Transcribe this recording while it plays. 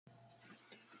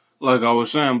Like I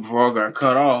was saying before I got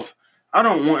cut off, I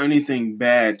don't want anything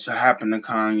bad to happen to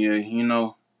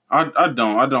Kanye.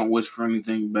 I don't wish for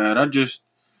anything bad.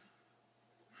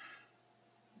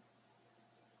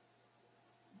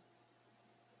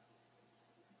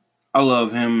 I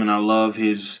love him and I love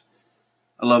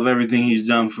everything he's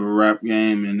done for the rap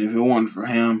game. And if it wasn't for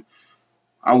him,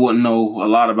 I wouldn't know a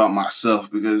lot about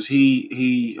myself because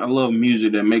I love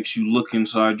music that makes you look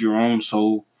inside your own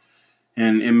soul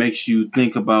and it makes you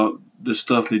think about the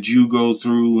stuff that you go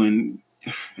through, and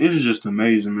it is just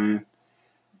amazing, man.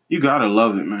 You gotta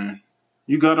love it, man.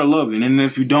 You gotta love it. And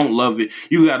if you don't love it,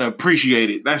 you gotta appreciate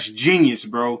it. That's genius,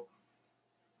 bro.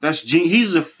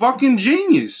 He's a fucking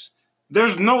genius.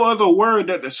 There's no other word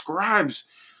that describes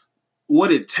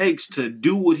what it takes to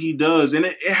do what he does. And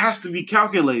it has to be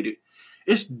calculated.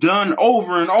 It's done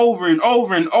over and over and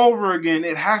over and over again.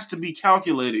 It has to be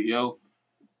calculated, yo.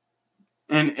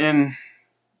 And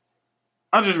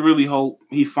I just really hope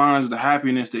he finds the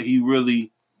happiness that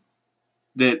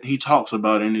he talks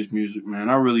about in his music, man.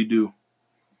 I really do.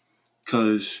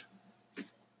 Cause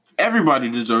everybody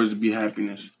deserves to be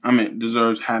happiness.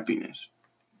 Deserves happiness.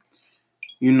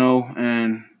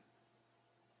 And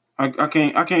I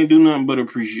can't do nothing but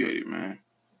appreciate it, man.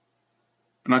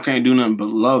 And I can't do nothing but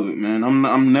love it, man.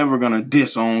 I'm never gonna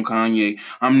disown Kanye.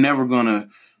 I'm never gonna.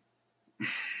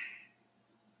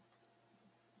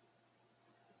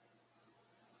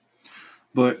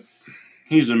 But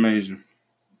he's amazing.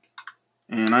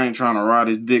 And I ain't trying to ride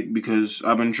his dick because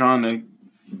I've been trying to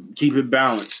keep it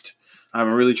balanced. I've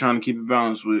been really trying to keep it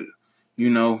balanced with,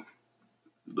 the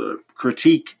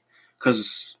critique.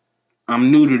 Because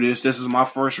I'm new to this. This is my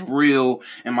first real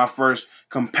and my first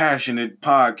compassionate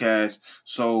podcast.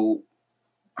 So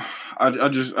I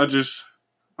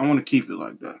want to keep it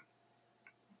like that.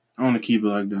 I want to keep it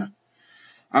like that.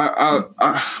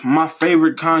 My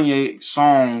favorite Kanye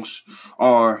songs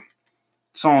are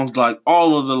songs like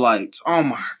All of the Lights. Oh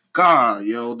my God,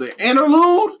 yo. The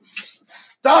interlude?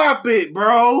 Stop it,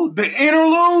 bro. The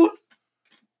interlude?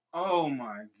 Oh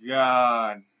my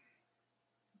God.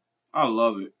 I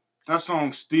love it. That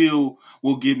song still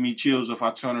will give me chills if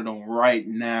I turn it on right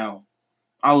now.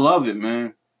 I love it,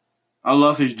 man. I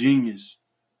love his genius.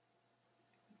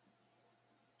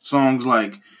 Songs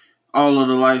like All of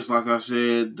the Lights, like I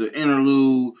said, the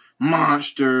interlude,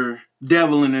 Monster,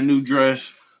 Devil in a New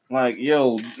Dress. Like,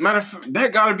 yo, matter of fact,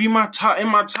 that gotta be my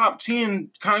top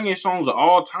 10 Kanye songs of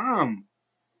all time.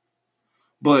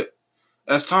 But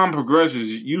as time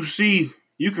progresses, you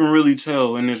can really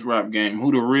tell in this rap game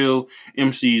who the real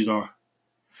MCs are.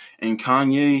 And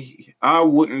Kanye, I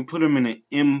wouldn't put him in an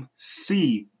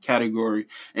MC category.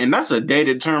 And that's a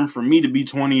dated term for me to be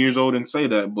 20 years old and say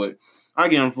that, but I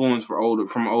get influence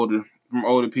from older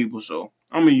people, so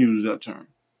I'm gonna use that term.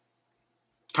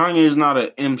 Kanye is not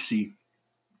an MC.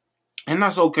 And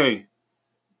that's okay.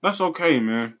 That's okay,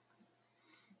 man.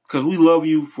 Because we love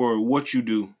you for what you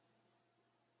do.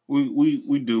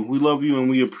 We do. We love you and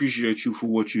we appreciate you for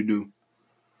what you do.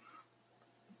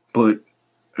 But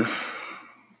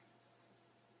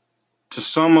to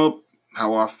sum up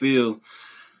how I feel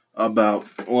about,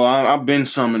 I've been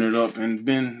summing it up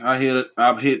and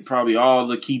I've hit probably all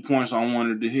the key points I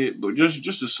wanted to hit, but just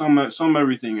to sum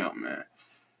everything up, man.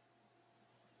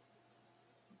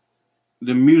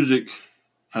 The music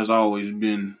has always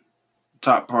been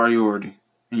top priority,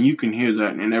 and you can hear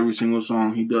that in every single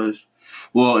song he does.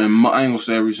 Well, I ain't gonna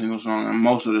say every single song, and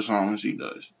most of the songs he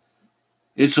does.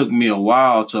 It took me a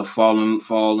while to fall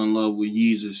in love with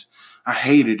Yeezus. I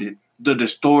hated it. The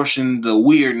distortion, the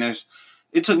weirdness.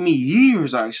 It took me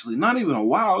years, actually. Not even a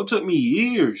while. It took me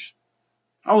years.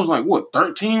 I was like,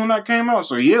 13 when that came out?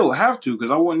 So yeah, it would have to,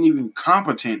 because I wasn't even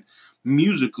competent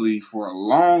musically for a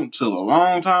long time. Well,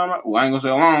 I ain't gonna say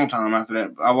a long time after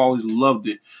that. I've always loved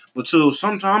it. But till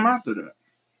some time after that.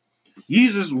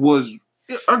 Yeezus was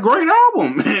a great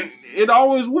album, and it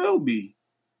always will be.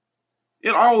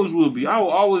 It always will be. I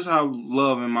will always have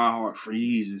love in my heart for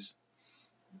Yeezus.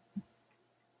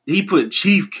 He put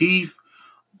Chief Keef.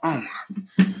 Oh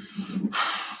my.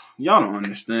 Y'all don't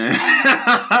understand.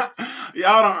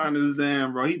 Y'all don't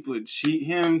understand, bro. He put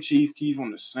Chief Keef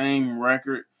on the same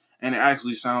record, and it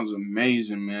actually sounds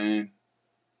amazing, man.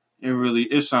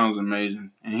 It sounds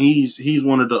amazing. And he's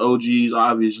one of the OGs,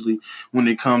 obviously, when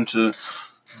it comes to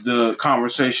the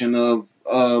conversation of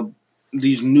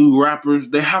these new rappers.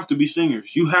 They have to be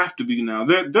singers. You have to be now.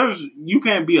 You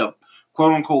can't be a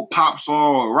quote unquote pop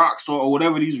star or rock star or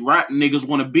whatever these rap niggas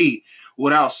want to be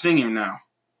without singing now.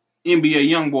 NBA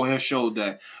Youngboy has showed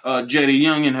that. Jetty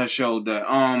Youngin has showed that.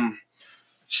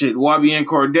 YBN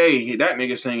Cordae, that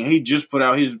nigga singing. He just put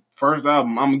out his first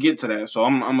album. I'm gonna get to that. So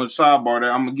I'm gonna sidebar that.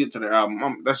 I'm gonna get to the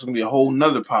album. That's gonna be a whole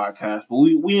nother podcast. But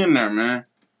we in there, man.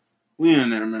 We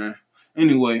in there, man.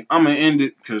 Anyway, I'm gonna end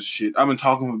it because shit, I've been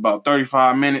talking for about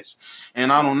 35 minutes,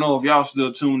 and I don't know if y'all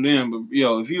still tuned in, but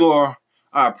yo, if you are,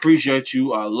 I appreciate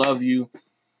you. I love you,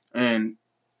 and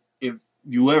if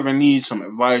you ever need some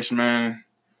advice, man,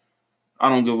 I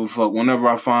don't give a fuck. Whenever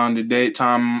I find the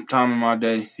time in my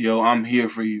day, yo, I'm here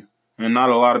for you. And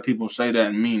not a lot of people say that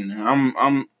and mean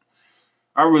that.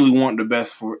 I really want the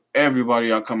best for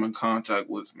everybody I come in contact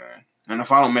with, man. And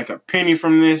if I don't make a penny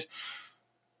from this,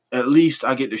 at least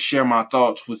I get to share my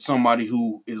thoughts with somebody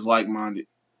who is like-minded,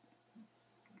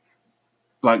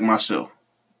 like myself.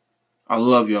 I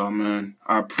love y'all, man.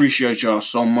 I appreciate y'all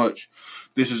so much.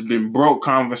 This has been Broke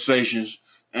Conversations,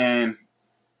 and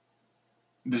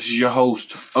this is your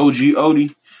host, OG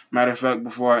Odie. Matter of fact,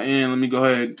 before I end, let me go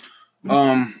ahead.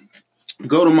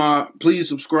 Please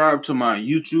subscribe to my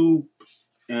YouTube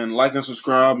and like and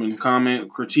subscribe and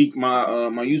comment, critique my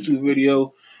my YouTube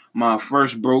video, my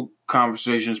first Broke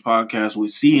Conversations podcast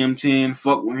with CM10.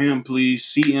 Fuck with him, please.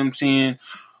 CM10.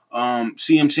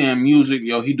 CM10 Music,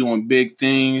 yo, he doing big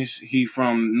things. He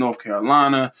from North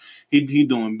Carolina. He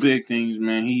doing big things,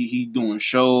 man. He doing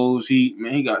shows.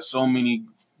 He got so many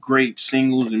great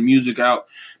singles and music out.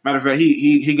 Matter of fact,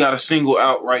 he got a single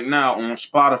out right now on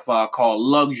Spotify called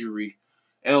Luxury,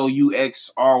 Luxry,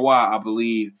 I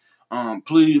believe.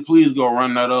 Please go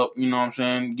run that up. You know what I'm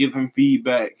saying? Give him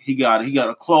feedback. He got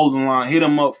a clothing line. Hit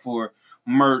him up for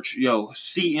merch. Yo,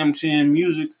 CM10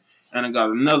 Music, and I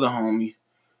got another homie.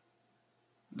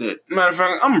 That matter of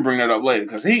fact, I'm gonna bring that up later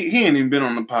because he ain't even been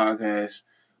on the podcast.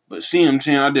 But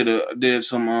CM10, I did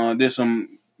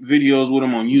some videos with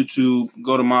him on YouTube.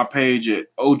 Go to my page at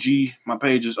OG. My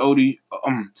page is OG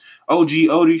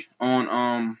Odie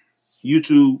on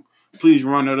YouTube. Please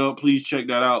run it up. Please check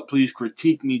that out. Please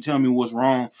critique me. Tell me what's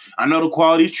wrong. I know the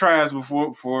quality's trash.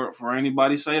 Before for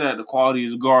anybody say that the quality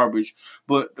is garbage,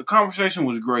 but the conversation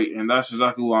was great, and that's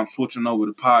exactly why I'm switching over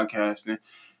to podcasting.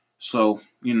 So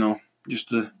just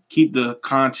to keep the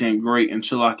content great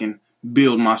until I can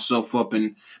build myself up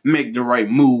and make the right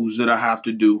moves that I have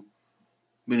to do.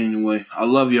 But anyway, I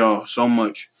love y'all so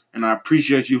much, and I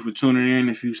appreciate you for tuning in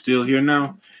if you're still here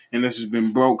now. And this has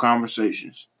been Broke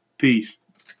Conversations. Peace.